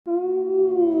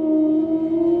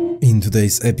in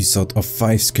today's episode of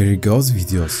 5 scary ghost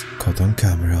videos caught on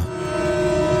camera.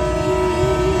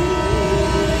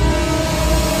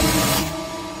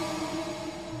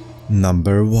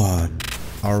 Number 1.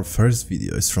 Our first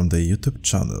video is from the YouTube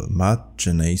channel Matt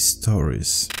Janae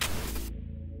Stories.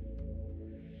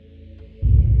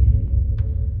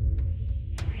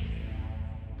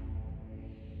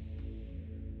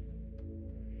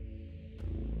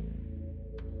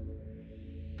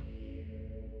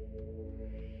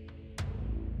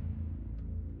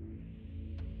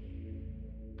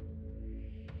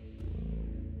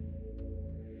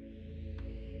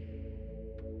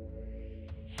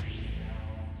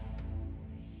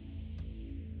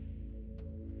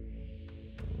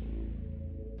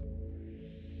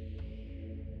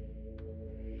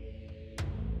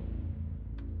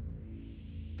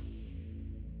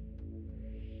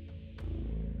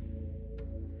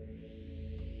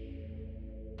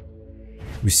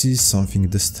 We see something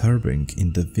disturbing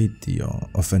in the video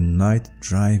of a night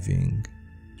driving.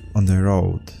 On the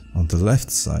road, on the left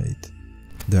side,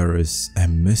 there is a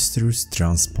mysterious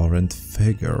transparent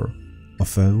figure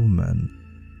of a woman.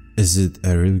 Is it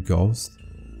a real ghost?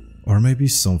 Or maybe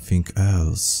something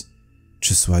else?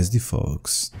 Choose wisely,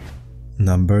 folks.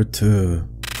 Number 2.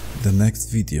 The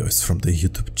next video is from the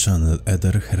YouTube channel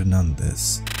Eder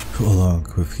Hernandez, who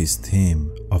along with his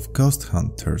team of ghost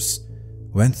hunters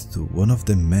went to one of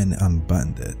the many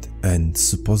abandoned and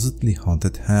supposedly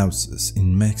haunted houses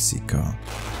in Mexico.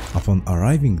 Upon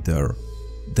arriving there,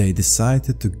 they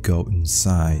decided to go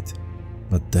inside,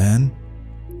 but then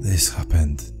this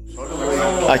happened.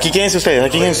 Aquí quédense ustedes,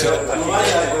 aquí quédense.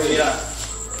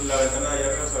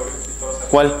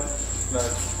 ¿Cuál?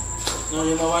 No,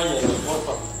 yo no vaya,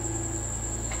 porfa.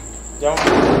 Ya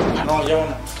no, ya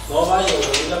una. No vaya,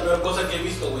 güey, es la peor cosa que he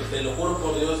visto, güey, te lo juro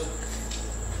por Dios.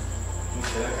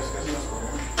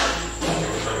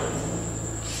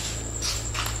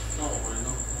 No, güey,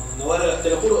 no vale, te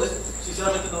lo juro,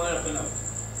 sinceramente no vale la pena, güey.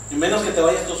 Y menos que te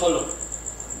vayas tú solo.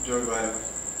 Yo igual.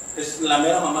 Es la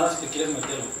mera mamada si te quieres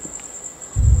meter, güey.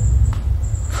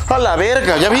 A la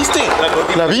verga, ¿ya viste?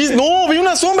 ¿La viste? No, vi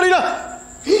una sombra, mira.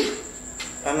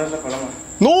 Ah, no es la paloma.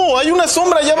 No, hay una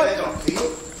sombra, ya va.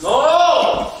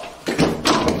 ¡No!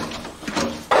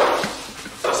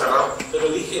 Está cerrado. Te lo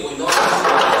dije, güey, no.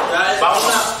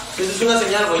 Esa es una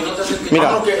señal, güey, no te acerques.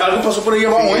 Mira. Que algo pasó por ahí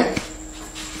abajo,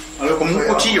 Algo como un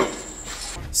cuchillo.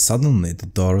 Suddenly the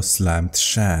door slammed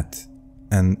shut,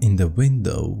 and in the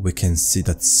window we can see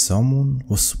that someone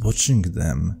was watching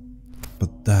them.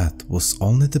 But that was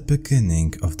only the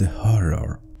beginning of the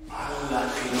horror.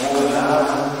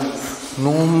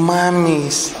 No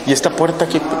mames. ¿Y esta puerta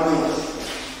aquí?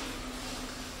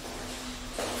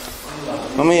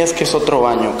 No me digas que es otro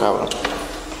baño, cabrón.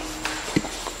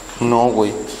 No,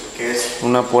 güey. ¿Qué es?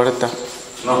 Una puerta.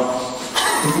 No.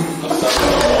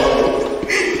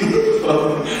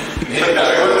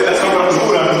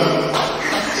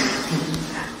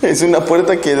 Es una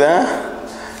puerta que da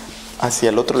hacia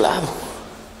el otro lado.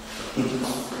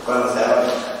 Cuando se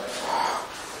abre.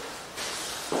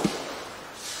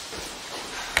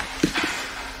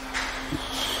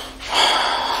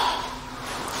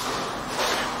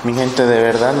 Mi gente, de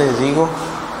verdad les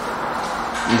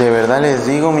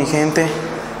digo, mi gente,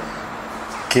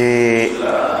 que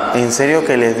en serio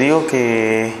que les digo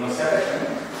que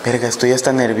verga, estoy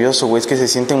hasta nervioso, güey, es que se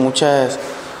sienten muchas,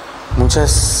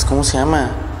 ¿cómo se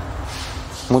llama?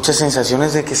 Muchas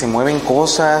sensaciones de que se mueven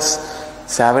cosas,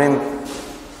 se abren.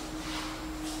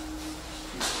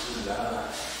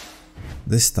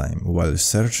 This time, while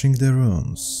searching the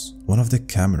rooms, one of the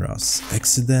cameras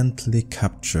accidentally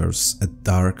captures a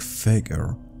dark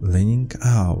figure leaning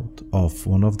out of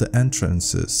one of the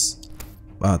entrances.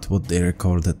 But what they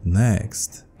recorded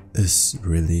next is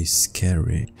really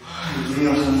scary.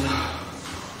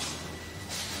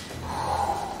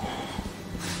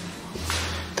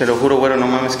 Te lo juro, güero, no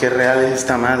mames, que real es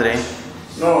esta madre,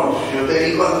 No, yo te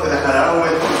di cuando te la jalaron,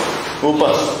 güey.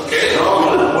 Upa. ¿Qué?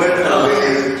 No, la puerta,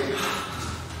 güey.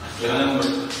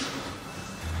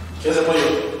 ¿Qué se pollo?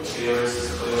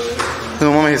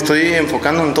 No mames, estoy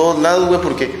enfocando en todos lados, güey,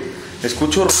 porque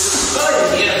escucho.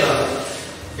 ¡Ay, mierda!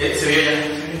 Se vio ya.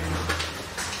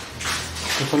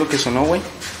 ¿Qué fue lo que sonó, güey?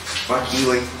 Fue aquí,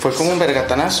 güey. Fue como un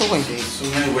vergatanazo, güey. Sí,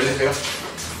 suena y huele feo.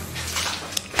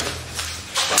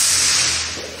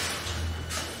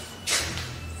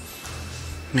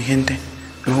 Mi gente,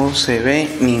 no se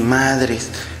ve ni madres.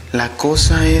 La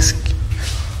cosa es que...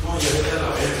 No, ya vete a la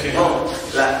verga.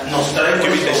 No, nos traen que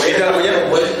 ¿Viste algo ya?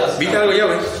 vueltas. ¿Viste algo ya,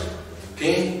 güey?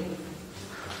 ¿Qué?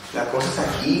 La cosa es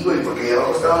aquí, güey, porque ya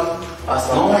abajo estaban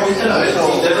hasta... No, vete a la verga.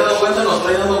 Si te has dado cuenta, nos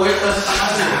traen dando vueltas.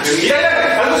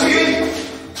 Mira, algo sigue.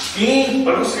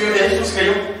 Algo se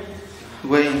cayó.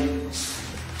 Güey.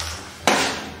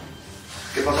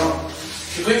 ¿Qué pasó?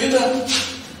 ¿Qué fue, quita?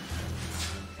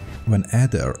 When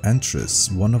Eder enters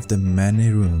one of the many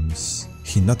rooms,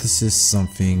 he notices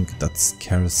something that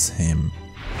scares him.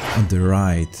 On the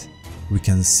right, we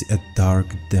can see a dark,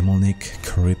 demonic,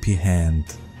 creepy hand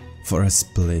for a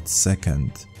split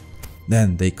second.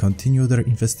 Then they continue their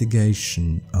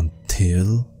investigation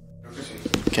until...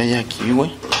 ¿Qué hay aquí,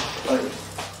 güey?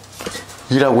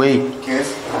 Mira, güey. ¿Qué es?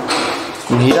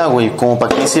 Mira, güey, como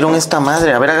para qué hicieron esta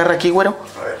madre. A ver, agarra aquí, güero.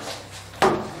 A ver.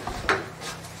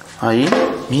 Ahí.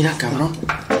 Mira, cabrón.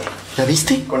 ¿Ya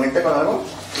viste? ¿Conecta con algo?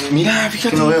 Mira,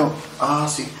 fíjate. No veo. Ah,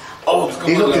 sí. Oh,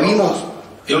 Es lo que vimos.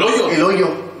 ¿El hoyo? El hoyo.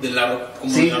 De la,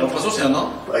 como Sí. de la ropa sucia,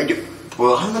 ¿no? Ay,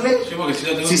 ¿puedo ándale? Sí, porque sí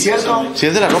la tengo. Sí, cierto. ¿Sí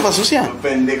es de la ropa sucia?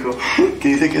 Pendejo. Que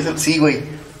dice que es el... Sí, güey.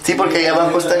 Sí, porque allá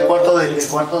abajo está el cuarto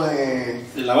de...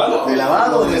 ¿De lavado? De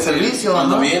lavado, de servicio,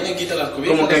 Cuando ¿no? vienen, quitan las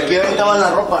cubiertas. Como que aquí aventaban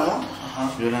la ropa, ¿no?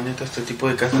 Ajá. Yo la neta, este tipo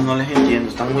de casas no les entiendo.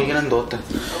 Están muy grandotas.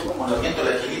 Como la viento,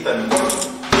 la chiquita, mejor.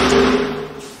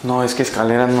 No, es que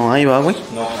escaleras no hay, ¿va, güey?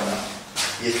 No, ojalá.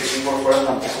 Y es que aquí por fuera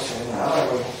tampoco se ve nada,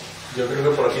 güey. Yo creo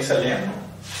que por aquí salían, ¿no?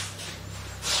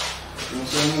 No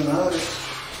se ve nada, güey.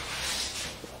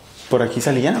 ¿Por aquí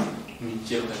salían?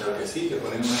 Quiero pensar que sí, que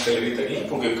ponen una escalerita aquí,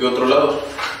 porque ¿qué otro lado?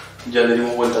 Ya le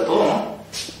dimos vuelta a todo, ¿no?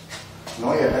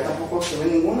 No, y acá tampoco se ve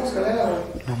ninguna escalera,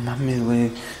 güey. No mames,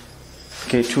 güey.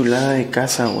 Qué chulada de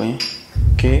casa, güey.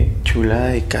 Qué chulada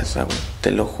de casa, güey.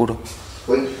 Te lo juro.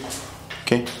 Güey,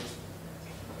 ¿Qué?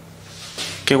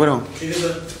 ¿Qué, güero? ¿Qué es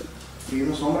eso? vi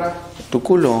una sombra. Tu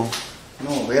culo.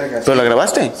 No, verga. ¿Pero la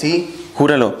grabaste? Sí.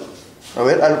 Júralo. A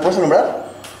ver, ¿lo puedes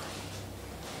nombrar?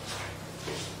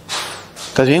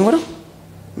 ¿Estás bien, güero?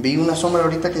 Vi una sombra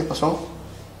ahorita que pasó.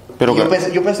 Pero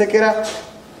Yo pensé que era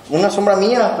una sombra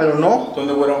mía, pero no.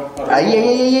 ¿Dónde, güero?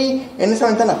 Ahí, en esa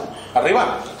ventana.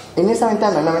 ¿Arriba? En esa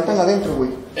ventana, en la ventana adentro, güey.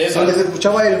 Esa. Donde se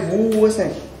escuchaba el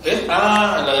ese.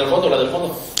 Ah, la del fondo, la del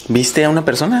fondo. ¿Viste a una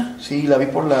persona? Sí, la vi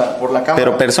por la cámara.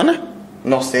 ¿Pero persona?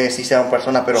 No sé si sea una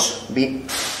persona, pero vi.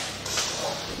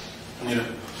 Mira,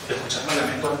 escuchando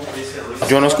lamento, ese ruido.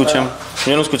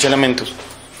 Yo no escuché lamentos.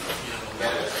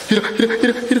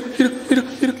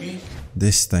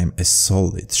 This time a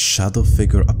solid shadow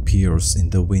figure appears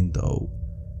in the window,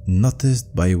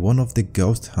 noticed by one of the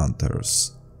ghost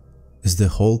hunters. Is the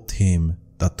whole team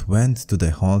that went to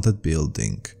the haunted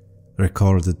building,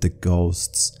 recorded the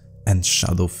ghosts and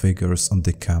shadow figures on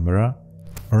the camera?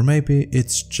 Or maybe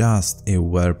it's just a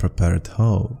well-prepared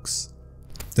hoax?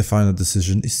 The final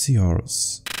decision is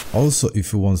yours. Also,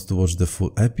 if you want to watch the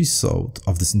full episode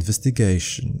of this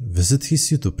investigation, visit his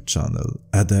YouTube channel,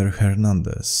 Eder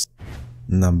Hernandez.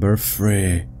 Number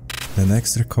 3. The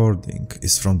next recording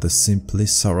is from the Simply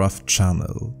Saraf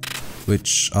channel,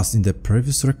 which, as in the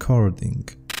previous recording,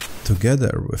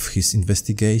 together with his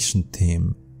investigation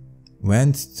team,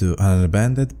 went to an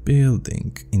abandoned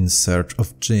building in search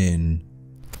of Jinn.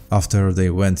 After they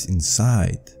went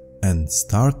inside and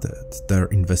started their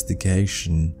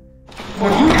investigation,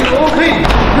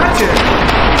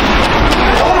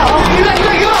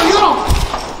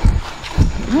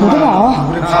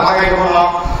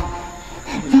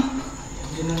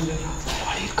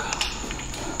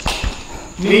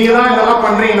 நீங்க தான் இதெல்லாம்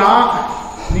பண்றீங்கன்னா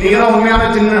நீங்க தான் உண்மையான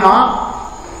சின்னனா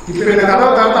இப்ப இந்த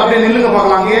கதவை திறந்து அப்படியே நில்லுங்க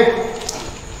பார்க்கலாம் அங்கே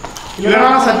இல்லைன்னா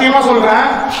நான் சத்தியமா சொல்றேன்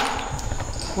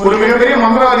ஒரு மிகப்பெரிய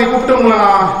மந்திரவாதியை கூப்பிட்டு உங்களை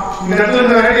நான் இந்த இடத்துல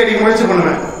இருந்து விரட்டி அடிக்க முயற்சி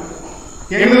பண்ணுவேன்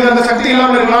எங்களுக்கு அந்த சக்தி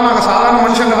இல்லாமல் இருக்கலாம் நாங்கள் சாதாரண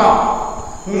மனுஷங்க தான்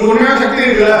உங்களுக்கு உண்மையான சக்தி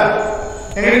இருக்குல்ல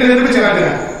எங்ககிட்ட நிரூபிச்சு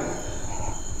காட்டுங்க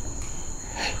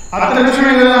அடுத்த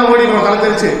நிமிஷமே எங்களை நாங்கள் ஓடிடுவோம் தலை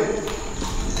தெரிச்சு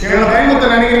எங்களை பயமுறுத்த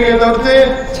நினைக்கிறீங்க தவிர்த்து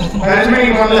நிஜமே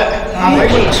நீங்க பண்ணல நான்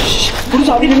பயப்படல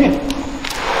புதுசா அப்படியே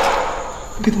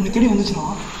இது உன்னை தேடி வந்துச்சுனா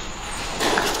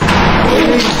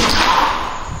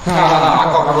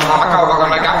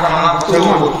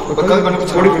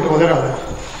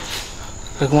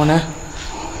ரகுமானே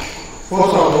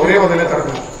ஒரே வதையில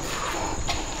திறக்கணும்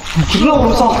ஒரு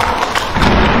நிமிஷம்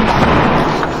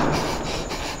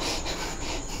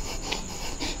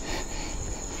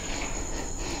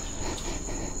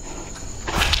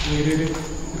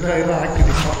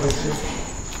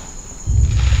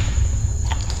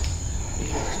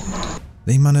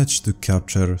they managed to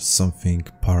capture something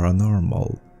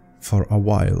paranormal. For a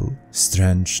while,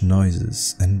 strange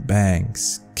noises and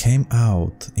bangs came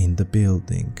out in the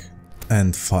building.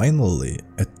 And finally,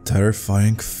 a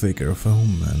terrifying figure of a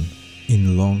woman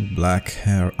in long black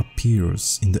hair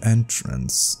appears in the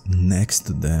entrance next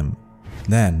to them.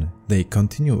 Then they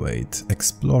continued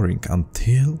exploring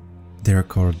until they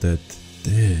recorded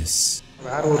this.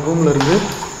 வேற ஒரு ரூம்ல இருந்து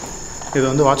இதை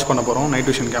வந்து watch பண்ண போகிறோம் night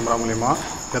vision camera மூலிமா.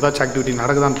 ஏதாச்சும் ஆக்டிவிட்டி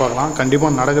நடக்குதான்னு பார்க்கலாம்.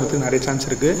 கண்டிப்பாக நடக்கிறதுக்கு நிறைய சான்ஸ்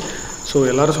இருக்குது. ஸோ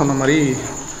எல்லோரும் சொன்ன மாதிரி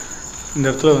இந்த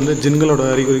இடத்துல வந்து ஜின்களோட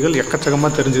அறிகுறிகள்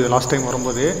எக்கச்சக்கமாக தெரிஞ்சுது. லாஸ்ட் டைம்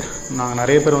வரும்போது நாங்கள்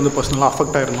நிறைய பேர் வந்து பர்சனலாக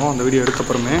அஃபெக்ட் ஆகிருந்தோம் அந்த வீடியோ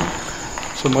எடுத்தப்புறமே.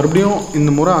 ஸோ மறுபடியும் இந்த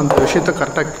முறை அந்த விஷயத்தை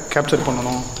கரெக்டாக கேப்சர்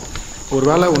பண்ணணும். ஒரு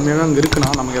வேளை உண்மையாக அங்கே இருக்குன்னா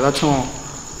நமக்கு ஏதாச்சும்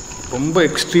ரொம்ப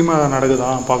எக்ஸ்ட்ரீமாக நடக்குதா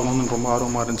பார்க்கணுன்னு ரொம்ப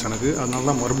ஆர்வமாக இருந்துச்சு எனக்கு. அதனால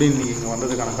தான் மறுபடியும் இன்றைக்கி இங்கே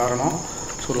வந்ததுக்கான காரணம்.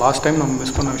 ஸோ லாஸ்ட் டைம் நம்ம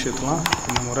மிஸ் பண்ண விஷயத்தெல்லாம்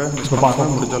இந்த முறை மிஸ்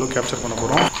பண்ணாமல் முடிஞ்ச அளவுக்கு கேப்சர் பண்ண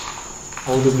போகிறோம்.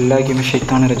 அவுது பில்லாஹி மினஷ்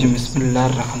ஷைத்தானிர் ரஜீம்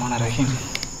பிஸ்மில்லாஹிர் ரஹ்மானிர் ரஹீம்.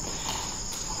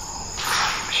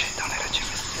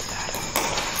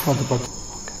 பார்த்து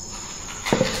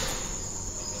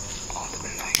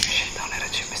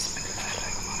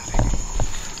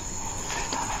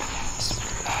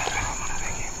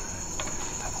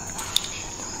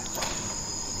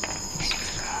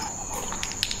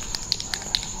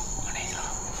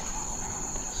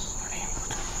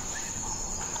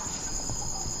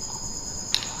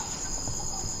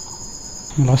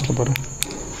லாஸ்ட்டில் பாரு.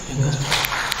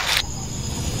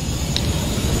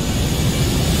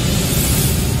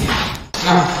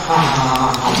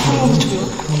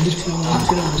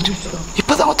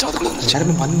 இப்போதான் வச்சு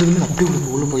வந்ததுன்னு அப்படி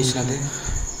உள்ள போயிடுச்சு. அது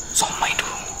சொம்மாயிட்டு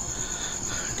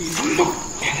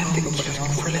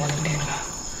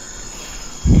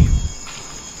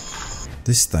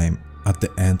This time, at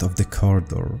the end of the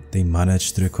corridor, they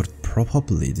managed to record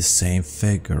probably the same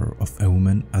figure of a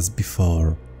woman as before.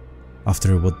 After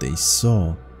what they saw,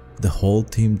 the whole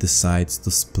team decides to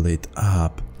split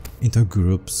up into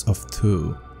groups of 2.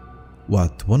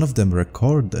 What one of them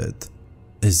recorded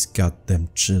is got them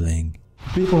chilling.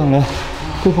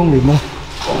 போக முடியுமா?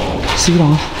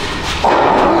 சீக்கிரம்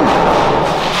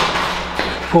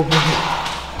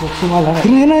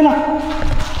என்ன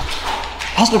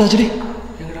hospital ஆச்சுடி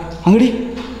Angadi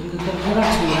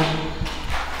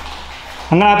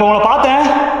அங்கே நான் இப்போ உங்களை பார்த்தேன்.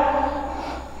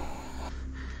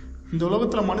 இந்த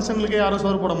உலகத்தில் மனுஷங்களுக்கே யாரும்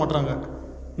சோறு போட மாட்டாங்க.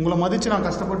 உங்களை மதித்து நான்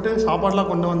கஷ்டப்பட்டு சாப்பாடெலாம்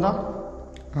கொண்டு வந்தா.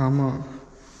 ஆமாம்,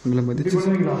 உங்களை மதிச்சு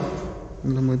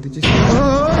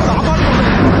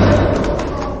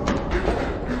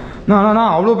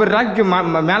நான் அவ்வளோ பேர் ராக்கு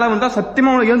மேலே வந்தால்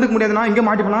சத்தியமாக அவங்களை எழுந்துக்க முடியாதுண்ணா. இங்கே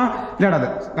மாட்டிப்பேனா இல்லைடாது.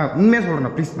 நான் உண்மையாக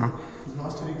சொல்கிறேன் ப்ளீஸ்ண்ணா.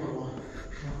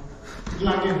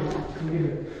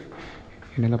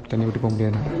 என்னால் தண்ணி விட்டு போக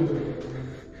முடியாதுண்ணா.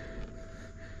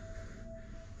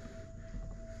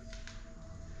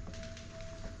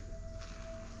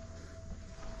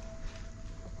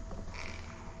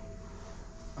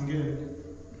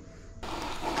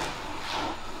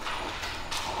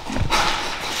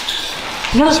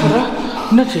 என்னடா சொல்ற?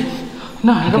 என்னாச்சு?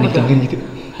 என்ன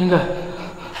எங்க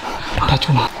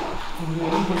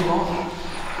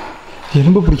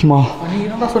எலும்பு பிடிக்குமா? நீங்க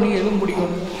என்னடா சொன்னீங்க எலும்பு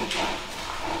பிடிக்கும்?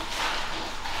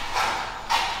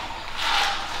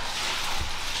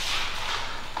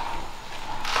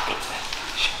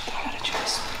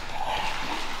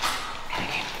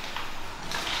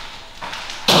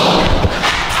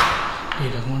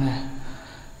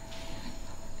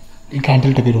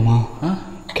 கேண்டில்கிட்ட போயிடுமா?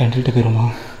 கேண்டில்கிட்ட போயிடுமா?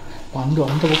 வந்து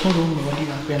அந்த பக்கம் ரூம் வண்டி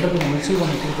இப்போ எந்த பக்கம் ரிசீவ்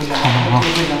பண்ணிட்டு போயிடலாம்.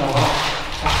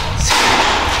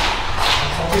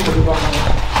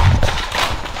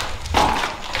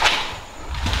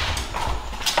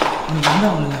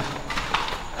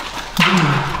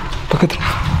 பக்கத்தில்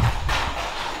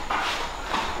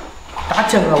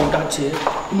டாச்சு அங்கே டாச்சு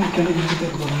கேண்டில் எரிச்சுட்டே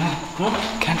இருப்பாங்க.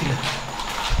 கேண்டில்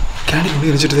வந்து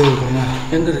எரிச்சுட்டே இருப்பாங்க.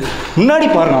 எங்கே முன்னாடி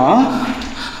பாருண்ணா,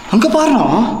 அங்கே பாருண்ணா.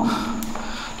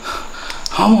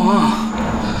 ஆமாம்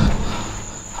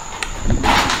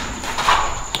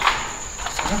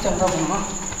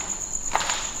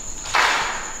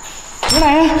போனா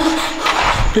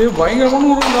பயங்கரமான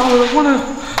ஒரு போன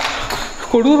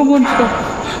கொடூரமாக இருந்துட்டோம்.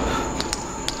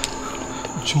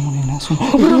 என்ன சொன்ன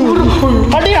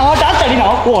அடினா டாச் அடினா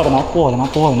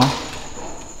போதுண்ணா.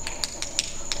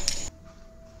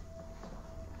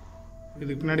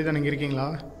 இதுக்கு பின்னாடி தான் நீங்கள் இருக்கீங்களா?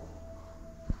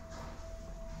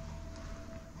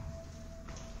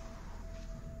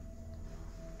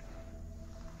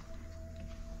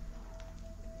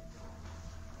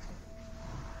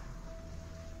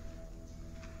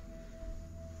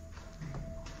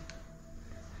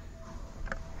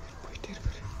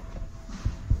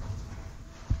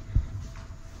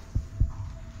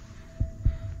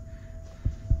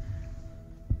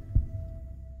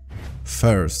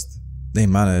 First, they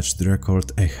managed to record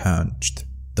a hunched,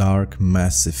 dark,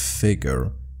 massive figure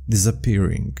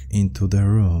disappearing into the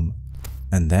room,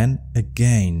 and then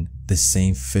again the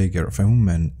same figure of a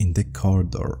woman in the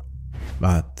corridor,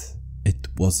 but it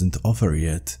wasn't over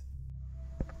yet.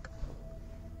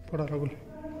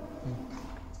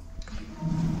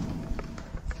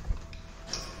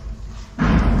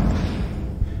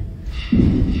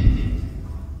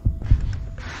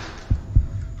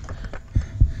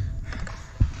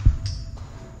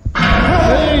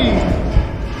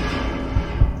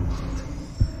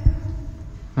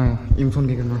 இன்ஃபோன்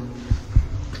கேட்கணுமா?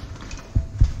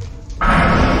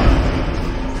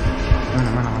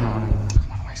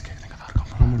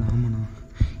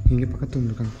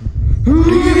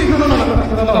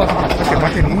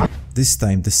 This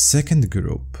time the second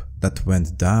group that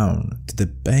went down to the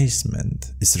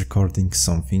basement is recording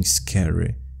something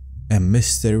scary, a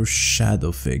mysterious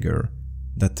shadow figure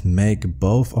that make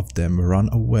both of them run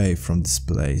away from this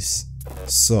place.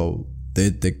 So,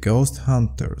 did the ghost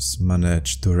hunters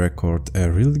manage to record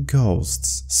a real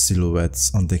ghost's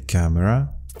silhouettes on the camera?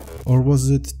 Or was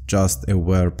it just a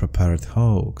well-prepared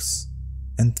hoax?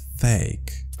 And fake?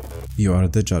 You are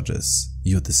the judges,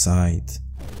 you decide.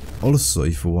 Also,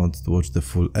 if you want to watch the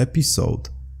full episode,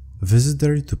 visit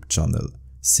their YouTube channel,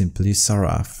 Simply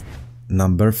Saraf.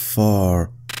 Number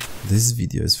 4. This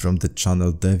video is from the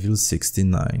channel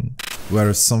Devil69,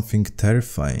 where something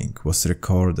terrifying was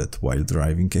recorded while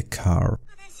driving a car.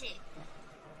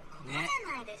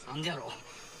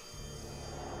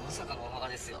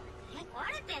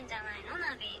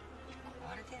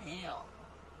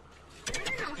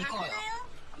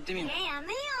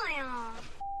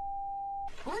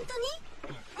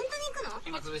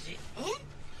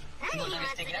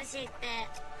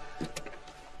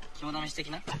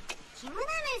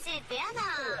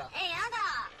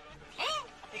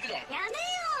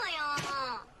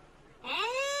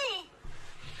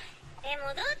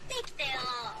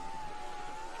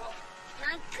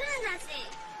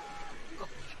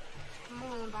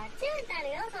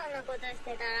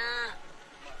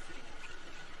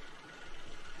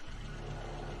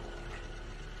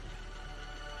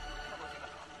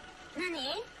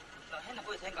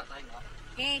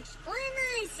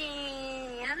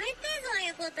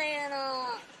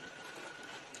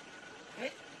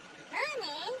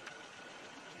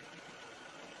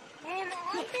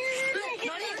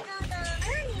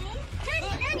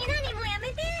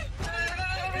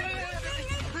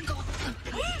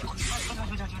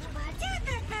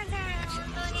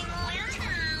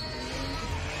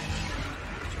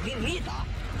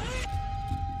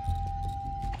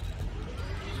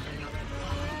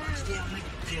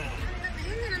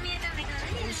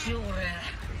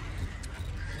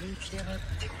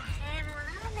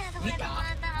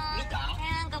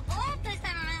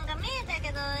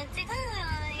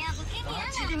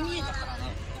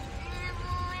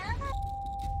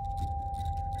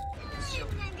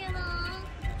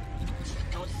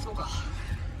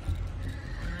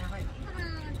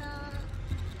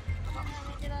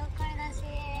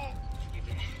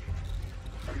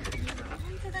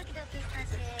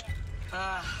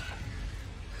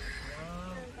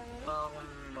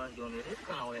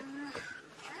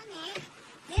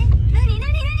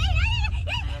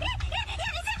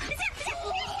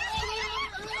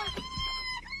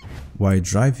 While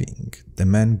driving, the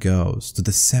man goes to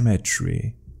the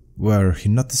cemetery, where he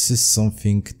notices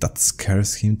something that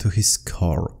scares him to his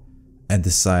core and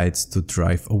decides to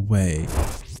drive away.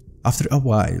 After a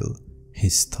while, he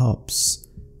stops,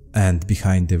 and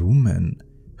behind the woman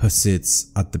who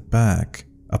sits at the back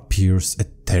appears a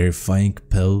terrifying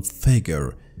pale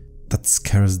figure that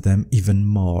scares them even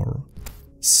more.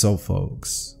 So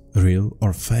folks, real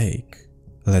or fake?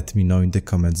 Let me know in the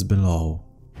comments below.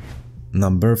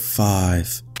 Number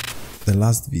 5. The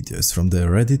last video is from the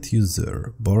Reddit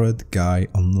user Bored Guy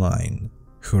Online,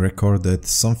 who recorded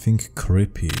something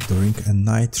creepy during a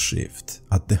night shift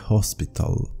at the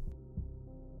hospital.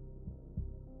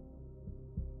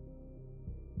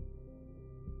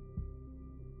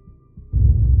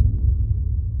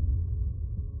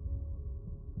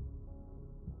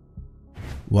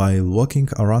 While walking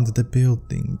around the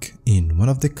building, in one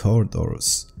of the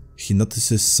corridors, he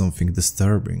notices something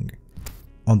disturbing.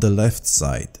 On the left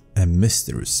side, a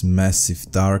mysterious, massive,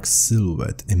 dark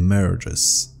silhouette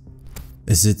emerges.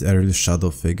 Is it a real shadow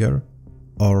figure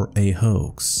or a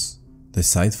hoax?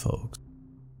 Decide, folks.